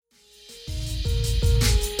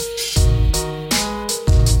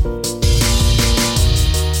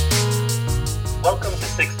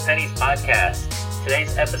podcast.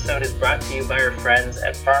 Today's episode is brought to you by our friends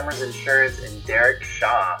at Farmers Insurance and Derek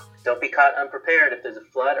Shaw. Don't be caught unprepared if there's a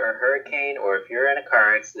flood or a hurricane, or if you're in a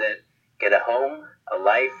car accident. Get a home, a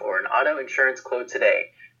life, or an auto insurance quote today.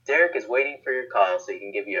 Derek is waiting for your call so he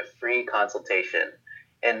can give you a free consultation.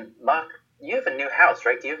 And Mark, you have a new house,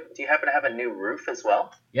 right? Do you happen to have a new roof as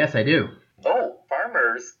well? Yes, I do. Oh,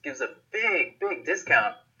 Farmers gives a big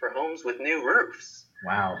discount for homes with new roofs.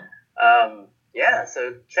 Wow. Yeah,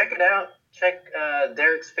 so check it out. Check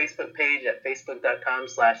Derek's Facebook page at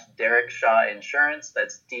facebook.com/Derek Shaw Insurance.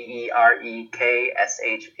 That's DEREKSHAW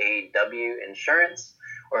Insurance.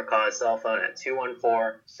 Or call his cell phone at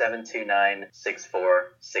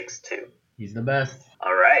 214-729-6462. He's the best.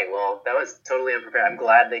 All right. Well, that was totally unprepared. I'm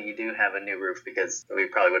glad that you do have a new roof because we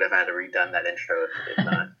probably would have had to redone that intro if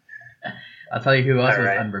not. I'll tell you who else was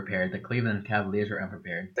right. unprepared. The Cleveland Cavaliers were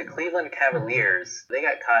unprepared. The Cleveland Cavaliers, they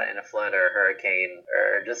got caught in a flood or a hurricane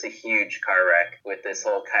or just a huge car wreck with this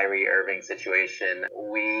whole Kyrie Irving situation.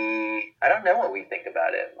 I don't know what we think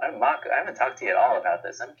about it. I haven't talked to you at all about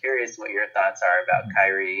this. I'm curious what your thoughts are about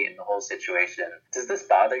Kyrie and the whole situation. Does this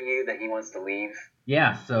bother you that he wants to leave?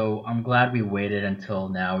 Yeah, so I'm glad we waited until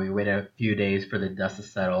now. We waited a few days for the dust to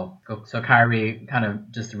settle. So Kyrie, kind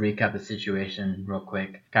of just to recap the situation real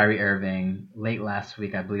quick. Kyrie Irving, late last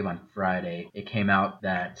week, I believe on Friday, it came out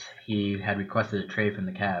that he had requested a trade from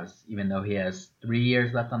the Cavs, even though he has 3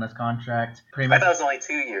 years left on his contract. I thought it was only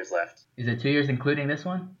 2 years left. Is it 2 years including this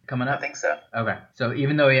one coming up? I think so. Okay. So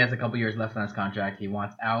even though he has a couple years left on his contract, he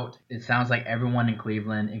wants out. It sounds like everyone in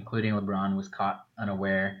Cleveland, including LeBron, was caught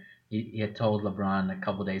unaware. He had told LeBron a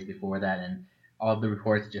couple days before that, and all the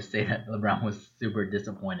reports just say that LeBron was super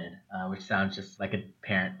disappointed, which sounds just like a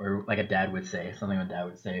parent or like a dad would say, something a dad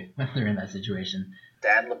would say when they're in that situation.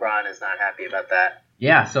 Dad LeBron is not happy about that.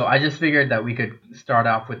 Yeah, so I just figured that we could start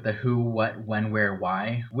off with the who, what, when, where,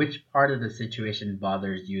 why. Which part of the situation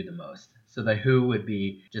bothers you the most? So the who would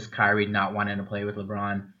be just Kyrie not wanting to play with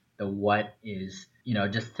LeBron. The what is,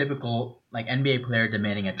 just typical like NBA player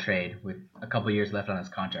demanding a trade with a couple years left on his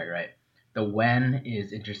contract, right? The when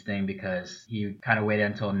is interesting because he kind of waited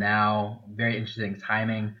until now. Very interesting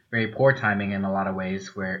timing, very poor timing in a lot of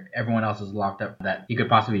ways where everyone else is locked up that he could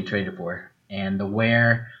possibly be traded for. And the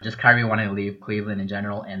where, just Kyrie wanting to leave Cleveland in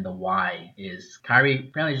general. And the why is Kyrie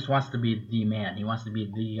apparently just wants to be the man. He wants to be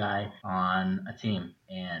the guy on a team.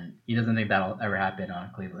 And he doesn't think that'll ever happen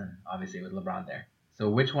on Cleveland, obviously with LeBron there. So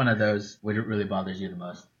which one of those really bothers you the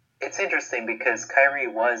most? It's interesting because Kyrie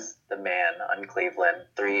was the man on Cleveland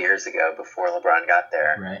 3 years ago before LeBron got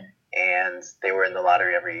there. Right. And they were in the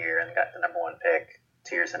lottery every year and got the number one pick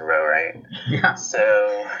 2 years in a row, right? Yeah.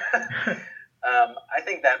 So I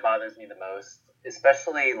think that bothers me the most,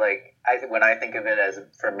 especially when I think of it as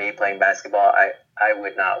for me playing basketball, I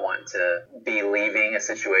would not want to be leaving a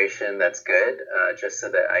situation that's good just so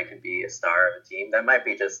that I could be a star of a team. That might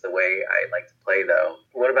be just the way I like to play, though.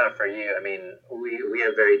 What about for you? I mean, we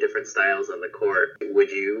have very different styles on the court.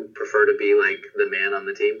 Would you prefer to be like the man on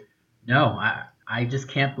the team? No, I just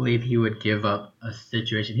can't believe he would give up a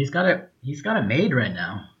situation. He's got it made right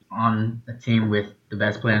now on a team with the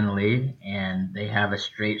best player in the league, and they have a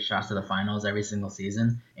straight shot to the finals every single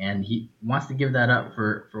season, and he wants to give that up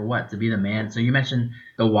for what? To be the man. So you mentioned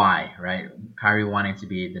the why, right? Kyrie wanting to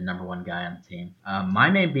be the number one guy on the team. My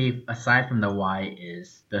main beef, aside from the why,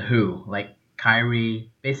 is the who. Like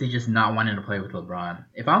Kyrie basically just not wanting to play with LeBron.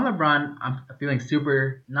 If I'm LeBron, I'm feeling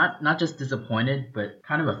super, not just disappointed, but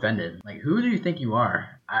kind of offended. Like, who do you think you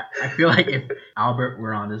are? I feel like if Albert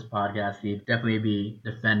were on this podcast, he'd definitely be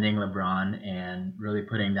defending LeBron and really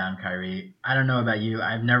putting down Kyrie. I don't know about you.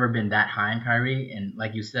 I've never been that high on Kyrie. And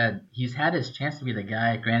like you said, he's had his chance to be the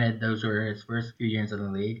guy. Granted, those were his first few years in the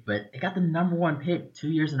league, but they got the number one pick 2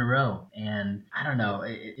 years in a row. And I don't know.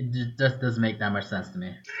 It just doesn't make that much sense to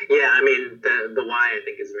me. Yeah, I mean, the why I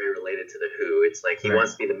think is very related to the who. It's like he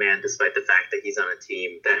wants to be the man despite the fact that he's on a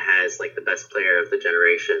team that has like the best player of the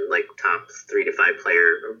generation, like top 3 to 5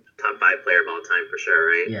 player, top 5 player of all time for sure,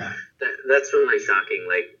 right? Yeah. That's really shocking.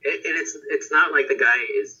 Like, and it's not like the guy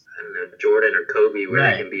is, I don't know, Jordan or Kobe where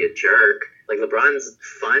they can be a jerk. Like, LeBron's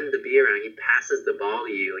fun to be around. He passes the ball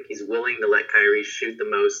to you. Like, he's willing to let Kyrie shoot the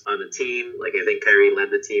most on the team. Like, I think Kyrie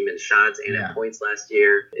led the team in shots and in points last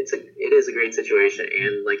year. It is a great situation.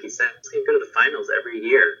 And like you said, he's going to go to the finals every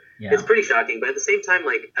year. Yeah. It's pretty shocking. But at the same time,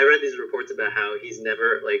 like, I read these reports about how he's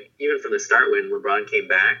never, like, even from the start when LeBron came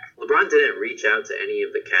back, LeBron didn't reach out to any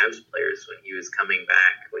of the Cavs players when he was coming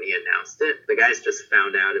back, when he announced it. The guys just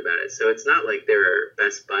found out about it. So it's not like they're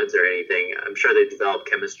best buds or anything. I'm sure they developed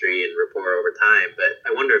chemistry and rapport over time, but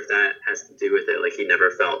I wonder if that has to do with it. Like, he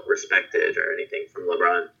never felt respected or anything from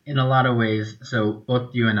LeBron. In a lot of ways, so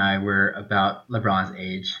both you and I were about LeBron's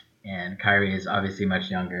age, and Kyrie is obviously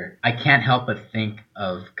much younger. I can't help but think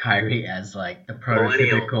of Kyrie as like the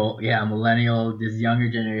prototypical, millennial, this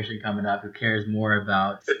younger generation coming up who cares more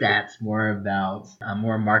about stats, more about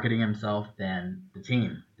more marketing himself than the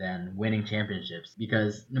team, than winning championships.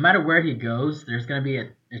 Because no matter where he goes, there's going to be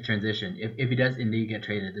a transition. If he does indeed get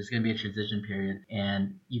traded, there's going to be a transition period,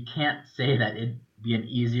 and you can't say that it'd be an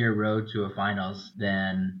easier road to a finals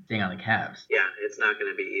than staying on the Cavs. Yeah, it's not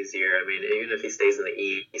going to be easier. I mean, even if he stays in the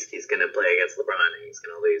East, he's going to play against LeBron and he's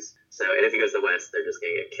going to lose. So, and if he goes to the West, they're just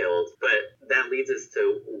going to get killed. But that leads us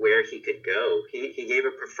to where he could go. He gave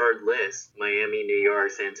a preferred list: Miami, New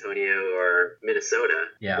York, San Antonio, or Minnesota.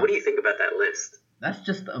 Yeah. What do you think about that list? That's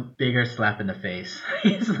just a bigger slap in the face.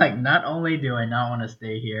 He's like, not only do I not want to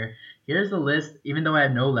stay here, here's the list, even though I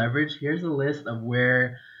have no leverage, here's the list of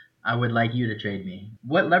where I would like you to trade me.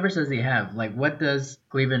 What leverage does he have? Like, what does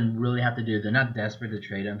Cleveland really have to do? They're not desperate to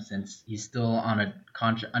trade him since he's still on a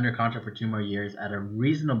under contract for 2 more years at a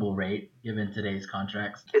reasonable rate given today's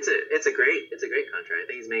contracts. It's a great contract. I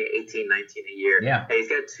think he's made 18, 19 a year. Yeah. He's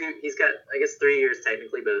got I guess 3 years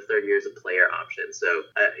technically, but the third year is a player option. So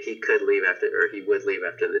he would leave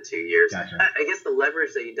after the 2 years. Gotcha. I guess the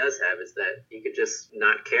leverage that he does have is that he could just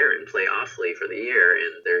not care and play awfully for the year,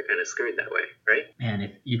 and they're kind of screwed that way, right? And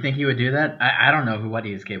if you think he would do that, I don't know what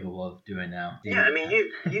he is capable of doing now. Yeah, I mean,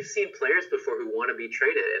 you've seen players before who want to be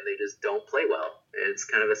traded and they just don't play well. It's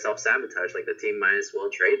kind of a self-sabotage. Like, the team might as well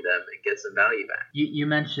trade them and get some value back. You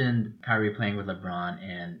mentioned Kyrie playing with LeBron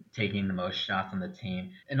and taking the most shots on the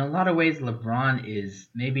team. In a lot of ways, LeBron is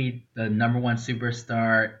maybe the number one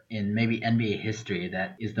superstar in maybe NBA history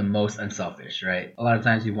that is the most unselfish, right? A lot of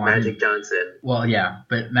times you want Magic Johnson. Well, yeah,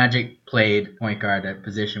 but Magic played point guard, a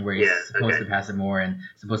position where he's supposed to pass it more and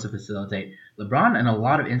supposed to facilitate. LeBron, in a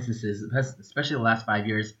lot of instances, especially the last 5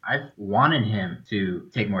 years, I've wanted him to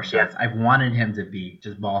take more shots. Yeah. I've wanted him to be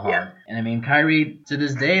just ball hog. Yeah. And I mean, Kyrie, to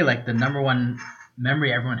this day, like, the number one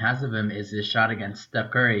memory everyone has of him is his shot against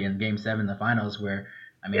Steph Curry in Game 7 in the finals where,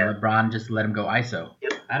 I mean, LeBron just let him go ISO.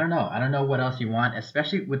 Yep. I don't know what else you want,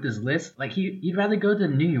 especially with this list. Like, he'd rather go to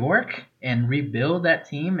New York and rebuild that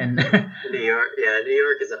team. And New York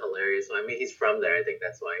is a hilarious one. I mean, he's from there. I think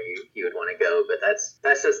that's why he would want to go. But that's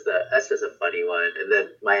just a funny one. And then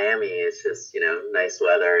Miami is just, nice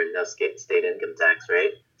weather and no state income tax,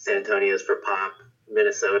 right? San Antonio's for pop.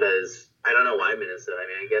 Minnesota is, I don't know why Minnesota. I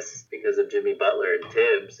mean, I guess because of Jimmy Butler and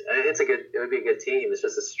Tibbs. It would be a good team. It's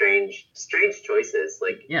just a strange choices.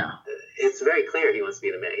 Like, yeah, it's very clear he wants to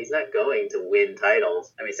be the man. He's not going to win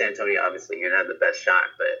titles. I mean, San Antonio, obviously, you're gonna have the best shot,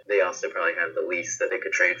 but they also probably have the least that they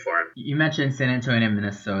could trade for him. You mentioned San Antonio and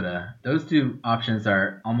Minnesota. Those two options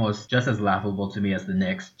are almost just as laughable to me as the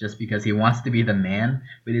Knicks, just because he wants to be the man,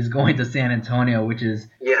 but he's going to San Antonio, which is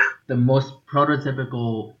the most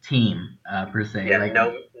prototypical team per se. Yeah, like,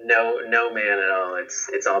 no man at all.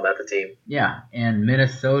 It's all about the team. Yeah, and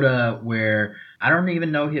Minnesota, where I don't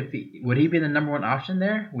even know if would he be the number one option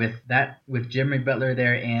there with Jimmy Butler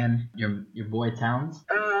there and your boy Towns.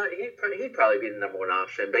 He'd probably be the number one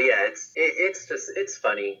option. But yeah, it's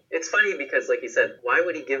funny. It's funny because, like you said, why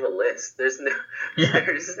would he give a list? There's he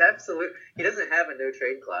doesn't have a no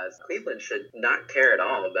trade clause. Cleveland should not care at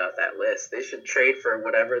all about that list. They should trade for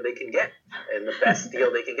whatever they can get and the best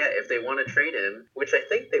deal they can get. If they want to trade him, which I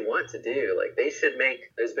think they want to do, like, they should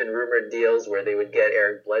there's been rumored deals where they would get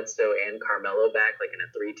Eric Bledsoe and Carmelo back, like in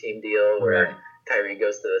a 3-team deal where right. Kyrie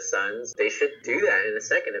goes to the Suns. They should do that in a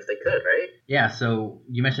second if they could, right? Yeah, so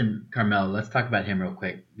you mentioned Carmelo. Let's talk about him real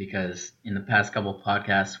quick, because in the past couple of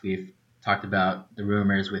podcasts, we've talked about the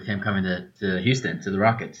rumors with him coming to Houston, to the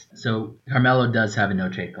Rockets. So Carmelo does have a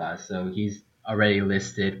no-trade clause, so he's already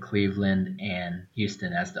listed Cleveland and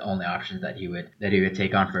Houston as the only options that he would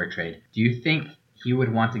take on for a trade. Do you think he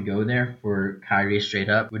would want to go there for Kyrie straight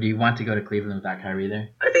up? Would he want to go to Cleveland without Kyrie there?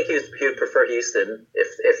 I think he would prefer Houston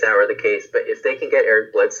if that were the case. But if they can get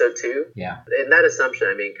Eric Bledsoe too, in that assumption,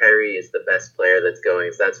 I mean, Kyrie is the best player that's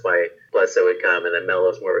going, so that's why Bledsoe would come, and then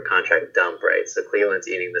Melo's more of a contract dump, right? So Cleveland's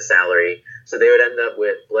eating the salary. So they would end up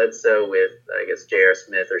with Bledsoe with, I guess, J.R.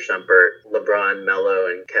 Smith or Shumpert, LeBron, Melo,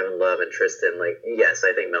 and Kevin Love and Tristan. Like, yes,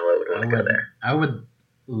 I think Melo would want to go there. I would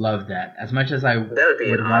love that. As much as I That would be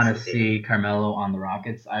would an want to awesome team. see Carmelo on the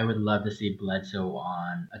Rockets, I would love to see Bledsoe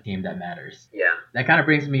on a team that matters. Yeah. That kind of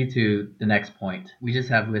brings me to the next point. We just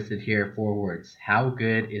have listed here 4 words. How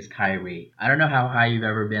good is Kyrie? I don't know how high you've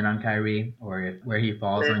ever been on Kyrie or where he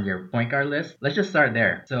falls on your point guard list. Let's just start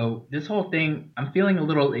there. So this whole thing, I'm feeling a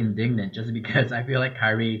little indignant just because I feel like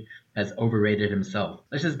Kyrie has overrated himself.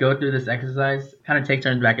 Let's just go through this exercise, kind of take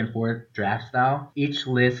turns back and forth, draft style. Each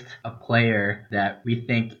list a player that we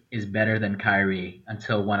think is better than Kyrie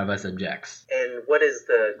until one of us objects. And what is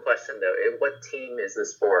the question, though? What team is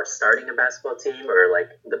this for? Starting a basketball team, or like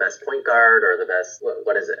the best point guard, or the best,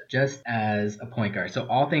 what is it? Just as a point guard. So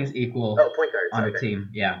all things equal point guards, on a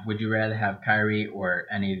team. Yeah. Would you rather have Kyrie or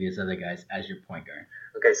any of these other guys as your point guard?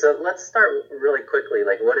 Okay, so let's start really quickly.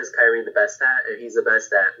 Like, what is Kyrie the best at? He's the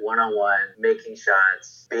best at one-on-one, making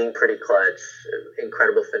shots, being pretty clutch,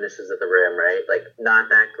 incredible finishes at the rim, right? Like, not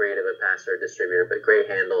that great of a passer or distributor, but great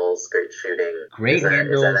handles, great shooting. Great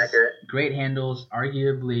handles. Is that accurate? Great handles.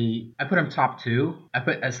 Arguably, I put him top 2.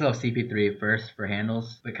 I still have CP3 first for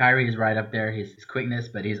handles, but Kyrie is right up there. His quickness,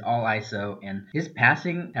 but he's all ISO, and his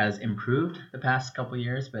passing has improved the past couple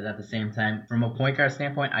years, but at the same time, from a point guard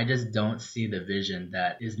standpoint, I just don't see the vision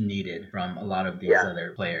that is needed from a lot of these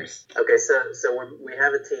other players. Okay, so we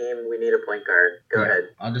have a team. We need a point guard. Go ahead.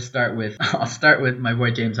 I'll start with my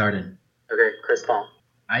boy James Harden. Okay, Chris Paul.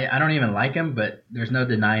 I don't even like him, but there's no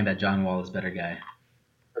denying that John Wall is a better guy.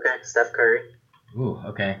 Okay, Steph Curry. Ooh,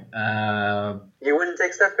 okay. You wouldn't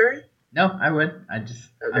take Steph Curry? No, I would.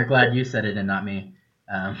 I'm glad you said it and not me.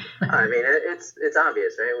 I mean, it's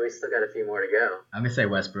obvious, right? We still got a few more to go. I'm gonna say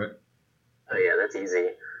Westbrook. Oh yeah, that's easy.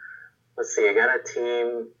 Let's see. I got a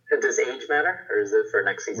team. Does age matter, or is it for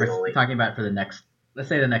next season only? We're talking about for the next. Let's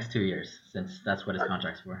say the next 2 years, since that's what his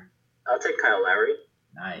contract's for. I'll take Kyle Lowry.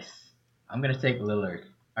 Nice. I'm gonna take Lillard.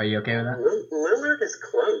 Are you okay with that? Lillard is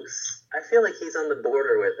close. I feel like he's on the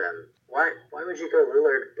border with him. Why would you go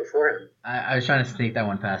Lillard before him? I was trying to sneak that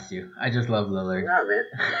one past you. I just love Lillard. No, man.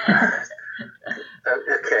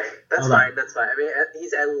 Okay, that's fine. That's fine. I mean,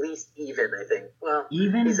 he's at least even, I think. Well,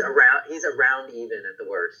 even? He's around even at the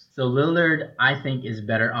worst. So Lillard, I think, is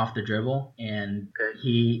better off the dribble, and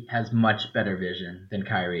he has much better vision than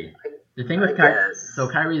Kyrie. The thing with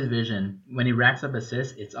Kyrie's vision, when he racks up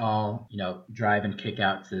assists, it's all, drive and kick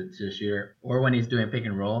out to the shooter. Or when he's doing pick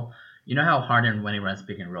and roll, you know how Harden, when he runs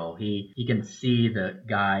pick and roll, he can see the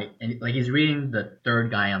guy, and like he's reading the third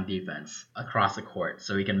guy on defense across the court,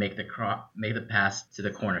 so he can make the pass to the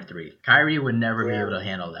corner 3. Kyrie would never be able to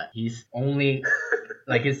handle that. He's only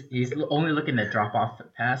he's only looking at drop off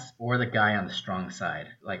pass or the guy on the strong side,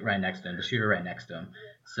 like right next to him, the shooter right next to him.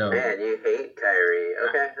 So man, you hate Kyrie.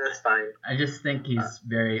 Okay, that's fine. I just think he's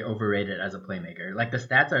very overrated as a playmaker. Like the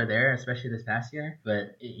stats are there, especially this past year,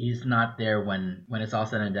 but he's not there when it's all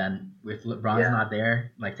said and done. With LeBron's not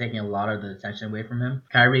there, like taking a lot of the attention away from him.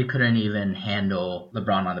 Kyrie couldn't even handle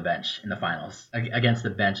LeBron on the bench in the finals against the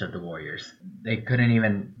bench of the Warriors. They couldn't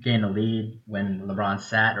even gain a lead when LeBron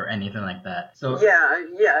sat or anything like that. So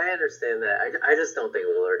I understand that. I just don't think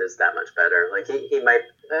Lillard is that much better. Like he might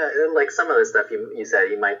like some of the stuff you said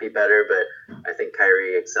he might be better, but I think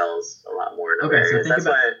Kyrie excels a lot more in other areas.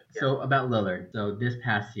 So about Lillard. So this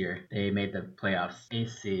past year they made the playoffs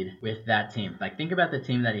 8th seed with that team. Like think about the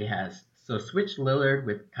team that he has. So switch Lillard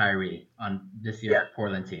with Kyrie on this year's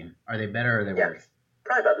Portland team. Are they better or are they worse?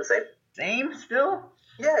 Probably about the same. Same still?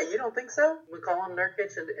 Yeah, you don't think so? McCollum,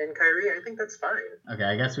 Nurkic, and Kyrie, I think that's fine. Okay,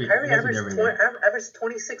 I guess Kyrie averaged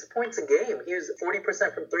 26 points a game. He was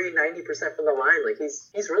 40% from 3, 90% from the line. Like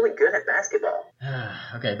he's really good at basketball.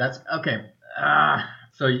 Okay, that's okay.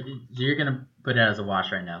 So you're gonna put it as a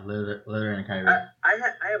wash right now, Lillard and Kyrie.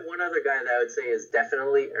 I have one other guy that I would say is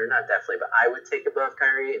definitely, or not definitely, but I would take above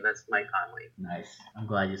Kyrie, and that's Mike Conley. Nice. I'm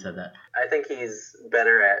glad you said that. I think he's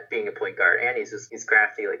better at being a point guard, and he's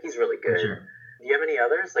crafty. Like he's really good. Sure. Do you have any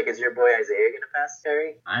others? Like, is your boy Isaiah going to pass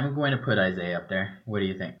Kyrie? I'm going to put Isaiah up there. What do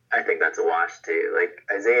you think? I think that's a wash, too. Like,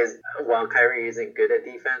 while Kyrie isn't good at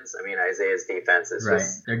defense, I mean, Isaiah's defense is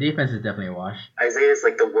just... Their defense is definitely a wash. Isaiah's,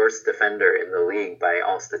 like, the worst defender in the league by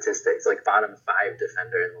all statistics. Like, bottom 5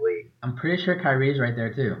 defender in the league. I'm pretty sure Kyrie's right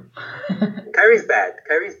there, too. Kyrie's bad.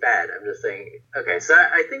 I'm just saying. Okay, so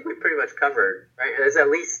I think we pretty much covered, right? There's at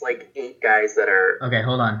least, like, 8 guys that are... Okay,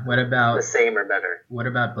 hold on. What about... the same or better. What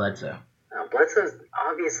about Bledsoe? Bledsoe's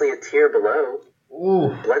obviously a tier below.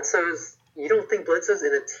 Ooh. You don't think Bledsoe's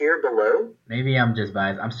in a tier below? Maybe I'm just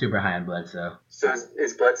biased. I'm super high on Bledsoe. So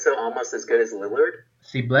is Bledsoe almost as good as Lillard?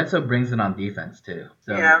 See, Bledsoe brings it on defense too.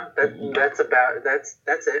 So Yeah, that's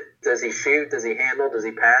it. Does he shoot? Does he handle? Does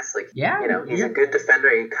he pass? Like, yeah, he's a good defender.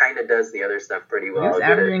 He kind of does the other stuff pretty he well. was Good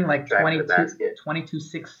averaging at like driving the basket.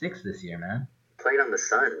 22.66 this year, man. Played on the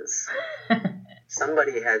Suns.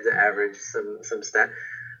 Somebody had to average some stat.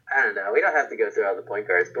 I don't know. We don't have to go through all the point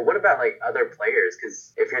guards, but what about like other players?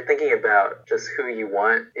 Because if you're thinking about just who you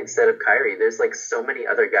want instead of Kyrie, there's like so many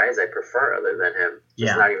other guys I prefer other than him.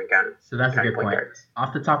 Just not even counting. So that's a good point. Guards.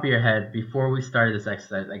 Off the top of your head, before we started this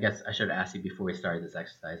exercise, I guess I should have asked you before we started this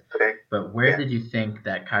exercise. Okay. But where did you think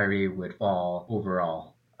that Kyrie would fall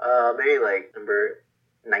overall? Maybe like number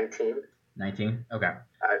 19. 19? Okay.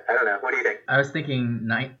 I don't know. What do you think? I was thinking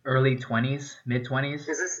early 20s, mid 20s.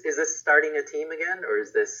 Is this starting a team again, or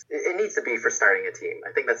is this? It needs to be for starting a team.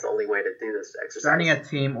 I think that's the only way to do this exercise. Starting a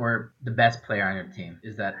team or the best player on your team.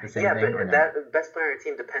 Is that the same thing? Yeah, but that best player on your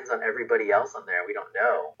team depends on everybody else on there. We don't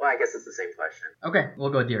know. Well, I guess it's the same question. Okay,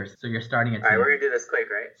 we'll go with yours. So you're starting a team. All right, we're gonna do this quick,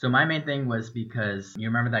 right? So my main thing was because you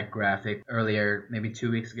remember that graphic earlier, maybe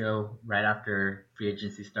 2 weeks ago, right after free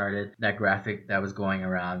agency started, that graphic that was going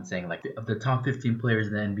around saying like of the top 15 players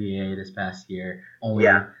in the NBA this past year, only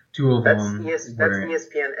 2 of them that's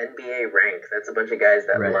ESPN NBA rank. That's a bunch of guys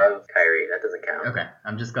that love Kyrie. That doesn't count. Okay,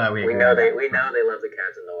 I'm just glad we know they love the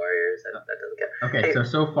Cavs and the Warriors. That doesn't count. Okay, hey,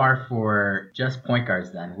 so far for just point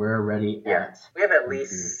guards, then we're already at. We have at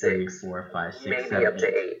least 3, 4, 5, 6, maybe 7, up to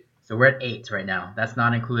 8. So we're at 8 right now. That's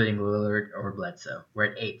not including Lillard or Bledsoe. We're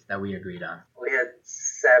at 8 that we agreed on. We had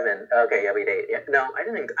 7. Okay, yeah, we did 8. Yeah. No, I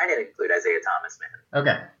didn't include Isaiah Thomas, man.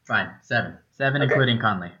 Okay, fine. 7 including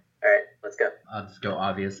Conley. All right, let's go. I'll just go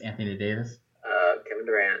obvious. Anthony Davis. Kevin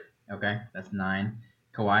Durant. Okay, that's 9.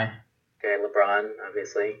 Kawhi. Okay, LeBron,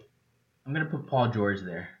 obviously. I'm gonna put Paul George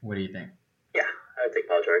there. What do you think? Yeah, I would take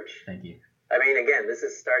Paul George. Thank you. I mean, again, this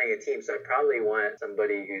is starting a team, so I probably want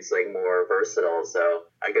somebody who's like more versatile. So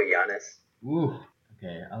I go Giannis. Ooh.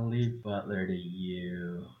 Okay, I'll leave Butler to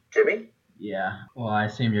you. Jimmy? Yeah. Well, I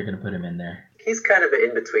assume you're gonna put him in there. He's kind of an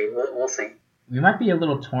in between. We'll see. We might be a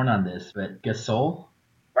little torn on this, but Gasol.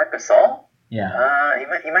 Marc Gasol? Yeah.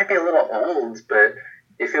 He might be a little old, but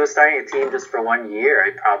if he was starting a team just for 1 year,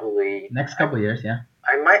 I'd probably next couple years, yeah.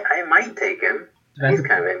 I might take him. He's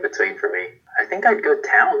kind of in between for me. I think I'd go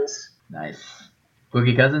Towns. Nice.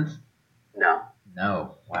 Boogie Cousins? No.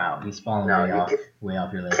 Wow, he's falling way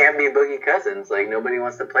off your list. Can't be Boogie Cousins. Like, nobody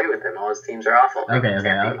wants to play with him. All his teams are awful. Okay.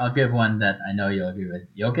 I'll give one that I know you'll agree with.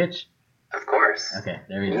 Jokic? Of course. Okay,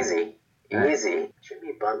 there you go. Easy.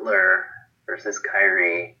 Jimmy Butler versus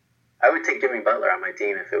Kyrie. I would take Jimmy Butler on my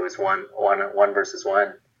team if it was one versus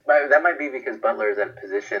one. But that might be because Butler is at a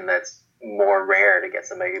position that's more rare to get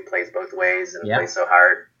somebody who plays both ways and plays so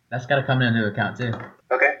hard. That's got to come into account too.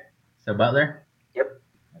 Okay. So Butler? Yep.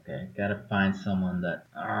 Okay, got to find someone that...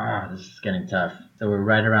 this is getting tough. So we're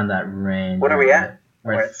right around that range. What are we at?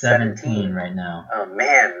 We're at 17 right now. Oh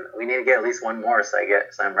man, we need to get at least one more so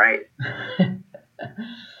I'm right.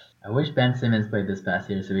 I wish Ben Simmons played this past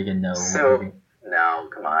year so we can know. No,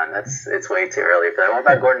 come on, it's way too early for that. What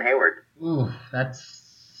about Gordon Hayward? Ooh,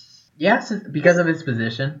 because of his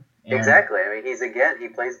position. Exactly. I mean, he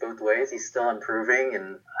plays both ways. He's still improving,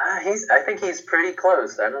 and I think he's pretty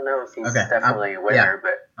close. I don't know if he's definitely a winner,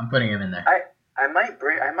 but I'm putting him in there. I might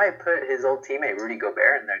put his old teammate Rudy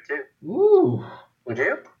Gobert in there too. Ooh. Would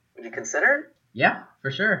you? Would you consider it? Yeah,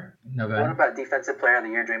 for sure. No, go ahead. What about Defensive Player of the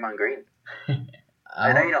Year, Draymond Green?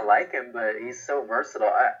 I know you don't like him, but he's so versatile.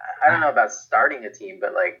 I don't know about starting a team,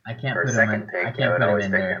 but like I can't for put a second him in, pick, I can't put him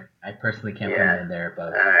in there. Him. I personally can't put him in there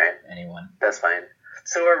above anyone. That's fine.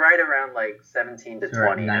 So we're right around like 17 to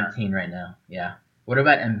 20. We're at 19 right now. Yeah. What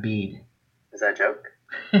about Embiid? Is that a joke?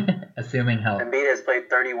 Assuming health. Embiid has played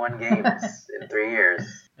 31 games in 3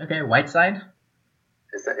 years. Okay, Whiteside?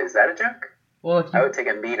 Is that a joke? Well, I would take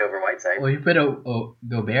Embiid over Whiteside. Well, you put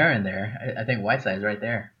Gobert in there. I think Whiteside's right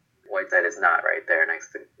there. Whiteside is not right there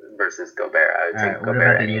next to versus Gobert. I would take Gobert. What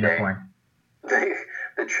about the unicorn?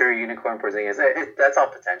 The true unicorn Porzingis. That's all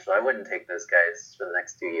potential. I wouldn't take those guys for the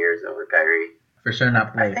next 2 years over Kyrie. For sure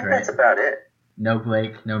not Blake, I think right? that's about it. No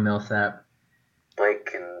Blake, no Millsap. Blake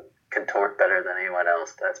can contort better than anyone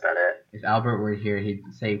else, but that's about it. If Albert were here, he'd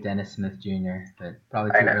say Dennis Smith Jr., but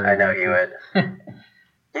probably too early. I know you would.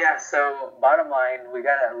 Yeah, so bottom line, we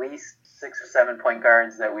got at least 6 or 7 point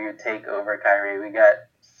guards that we would take over Kyrie. We got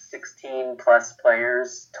 16 plus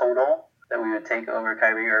players total that we would take over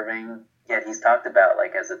Kyrie Irving. Yet he's talked about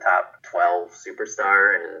like as a top 12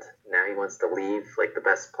 superstar, and now he wants to leave like the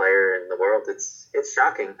best player in the world. It's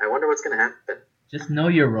shocking. I wonder what's going to happen. Just know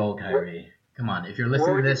your role, Kyrie. Come on, if you're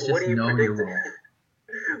listening to this, just know your role.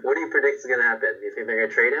 What do you predict is going to happen? Do you think they're going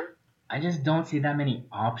to trade him? I just don't see that many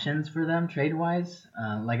options for them trade wise.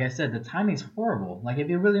 Like I said, the timing's horrible. Like if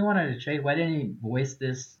he really wanted to trade, why didn't he voice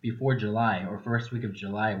this before July or first week of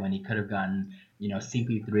July when he could have gotten,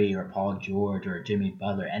 CP3 or Paul George or Jimmy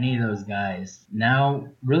Butler, any of those guys? Now,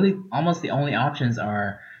 really, almost the only options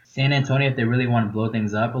are San Antonio if they really want to blow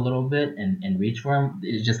things up a little bit and reach for him.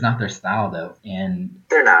 It's just not their style though. And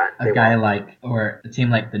they're not. A guy like, or a team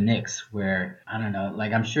like the Knicks, where I don't know,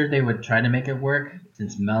 like I'm sure they would try to make it work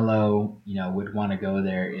since Melo, would want to go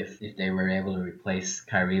there if they were able to replace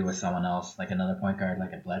Kyrie with someone else, like another point guard,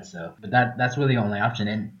 like a Bledsoe. But that's really the only option.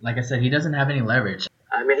 And like I said, he doesn't have any leverage.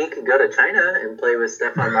 I mean, he could go to China and play with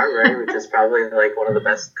Stephon Marbury, which is probably like one of the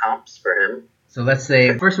best comps for him. So let's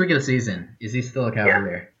say first week of the season, is he still a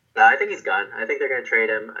Cavalier? Yeah. No, I think he's gone. I think they're going to trade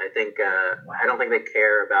him. I think I don't think they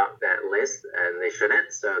care about that list, and they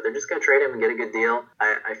shouldn't. So they're just going to trade him and get a good deal.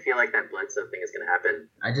 I feel like that Bledsoe thing is going to happen.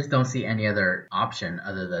 I just don't see any other option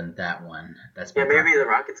other than that one. Maybe the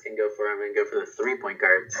Rockets can go for him and go for the 3-point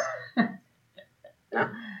guards. No?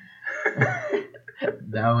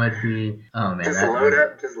 That would be. Oh man! Just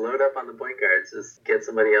load up on the point guards. Just get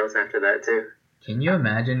somebody else after that too. Can you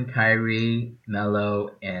imagine Kyrie,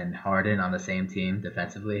 Melo, and Harden on the same team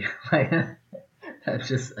defensively? That's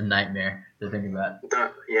just a nightmare to think about.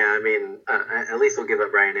 Yeah, I mean, at least we'll give up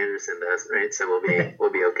Brian Anderson to us, right? So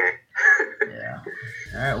we'll be okay. Yeah.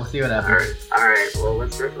 All right, we'll see what happens. All right. Well,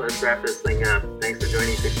 let's wrap this thing up. Thanks for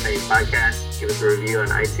joining 690 Podcast. Give us a review on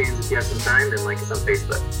iTunes if you have some time, and like us on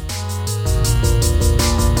Facebook.